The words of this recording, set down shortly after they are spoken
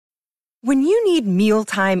When you need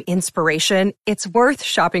mealtime inspiration, it's worth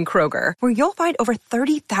shopping Kroger, where you'll find over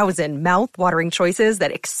 30,000 mouth-watering choices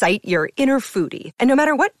that excite your inner foodie. And no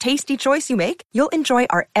matter what tasty choice you make, you'll enjoy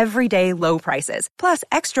our everyday low prices, plus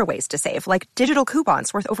extra ways to save, like digital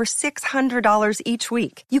coupons worth over $600 each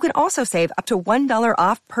week. You can also save up to $1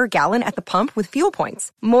 off per gallon at the pump with fuel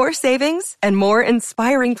points. More savings and more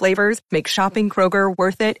inspiring flavors make shopping Kroger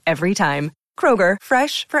worth it every time. Kroger,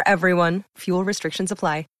 fresh for everyone. Fuel restrictions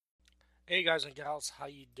apply. Hey guys and gals, how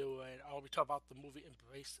you doing? I'll be talking about the movie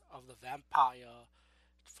Embrace of the Vampire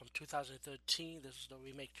from 2013. This is the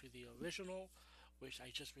remake to the original, which I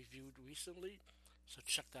just reviewed recently. So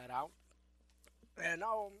check that out. And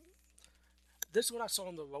this one I saw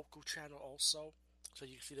on the Roku channel also, so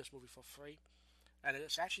you can see this movie for free. And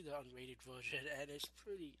it's actually the unrated version, and it's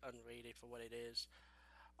pretty unrated for what it is.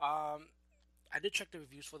 Um, I did check the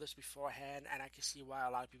reviews for this beforehand, and I can see why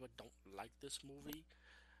a lot of people don't like this movie.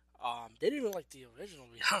 They didn't even like the original,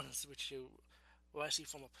 to be honest with you. Well, I see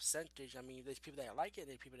from a percentage, I mean, there's people that like it,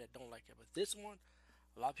 there's people that don't like it. But this one,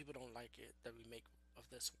 a lot of people don't like it. The remake of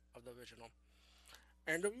the original,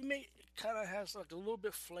 and the remake kind of has like a little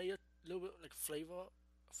bit flavor, little bit like flavor,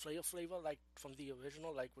 like from the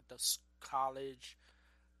original, like with the college,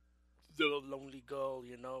 the lonely girl.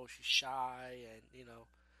 She's shy, and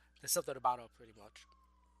there's something about her pretty much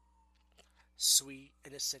sweet,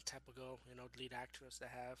 innocent type of girl. The lead actress they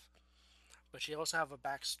have. But she also have a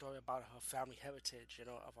backstory about her family heritage,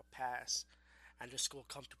 of her past, and this will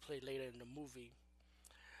come to play later in the movie.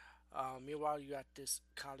 Meanwhile, you got this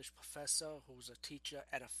college professor who's a teacher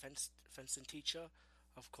and a fencing teacher.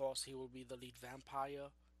 Of course, he will be the lead vampire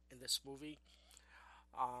in this movie.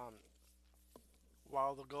 Um,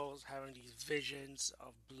 while the girl's having these visions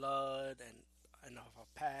of blood and of her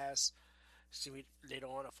past, later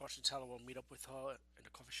on, a fortune teller will meet up with her in the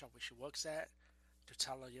coffee shop where she works at to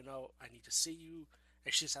tell her, I need to see you.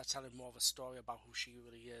 And she starts telling more of a story about who she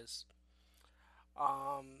really is.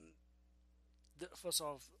 Um, First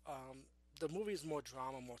off, the movie is more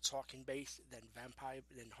drama, more talking based than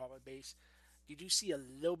horror based. You do see a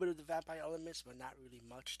little bit of the vampire elements, but not really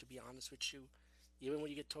much, to be honest with you. Even when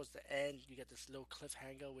you get towards the end, you get this little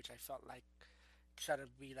cliffhanger, which I felt like trying to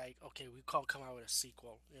be like, okay, we can't come out with a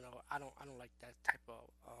sequel. I don't like that type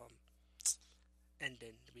of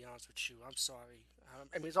ending. To be honest with you, I'm sorry.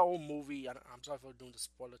 I mean, it's an old movie. I'm sorry for doing the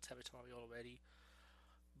spoiler territory already,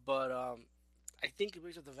 but I think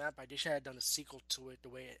Erase of the Vampire they should have done a sequel to it the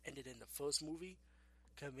way it ended in the first movie.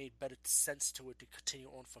 Could have made better sense to it to continue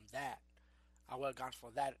on from that. I would have gone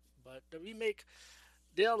for that, but the remake.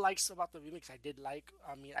 There are likes about the remakes I did like.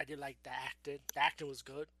 I mean, I did like the acting. The acting was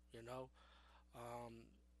good. Um,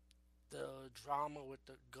 the drama with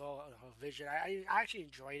the girl and her vision. I actually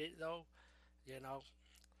enjoyed it though. You know,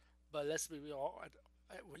 But let's be real.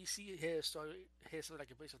 When you see hear something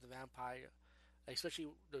like Embrace of the Vampire, like especially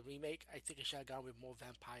the remake, I think it should have gone with more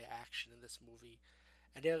vampire action in this movie.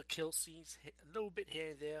 And there are kill scenes a little bit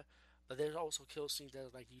here and there, but there's also kill scenes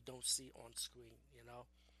that like you don't see on screen.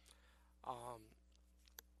 Um,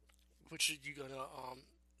 which you're gonna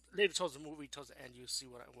later towards the movie, towards the end, you see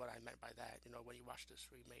what I meant by that. When you watch this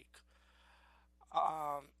remake.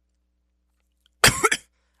 Um,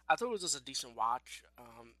 I thought it was just a decent watch.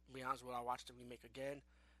 To be honest, will I watch the remake again?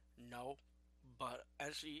 No, but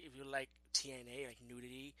actually, if you like TNA, like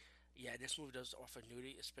nudity, yeah, this movie does offer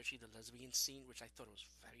nudity, especially the lesbian scene, which I thought was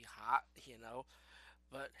very hot.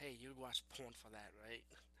 But hey, you watch porn for that, right?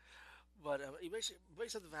 But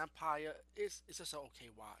Erase of the Vampire is it's just an okay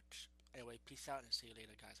watch. Anyway, peace out and see you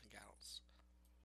later, guys and gals.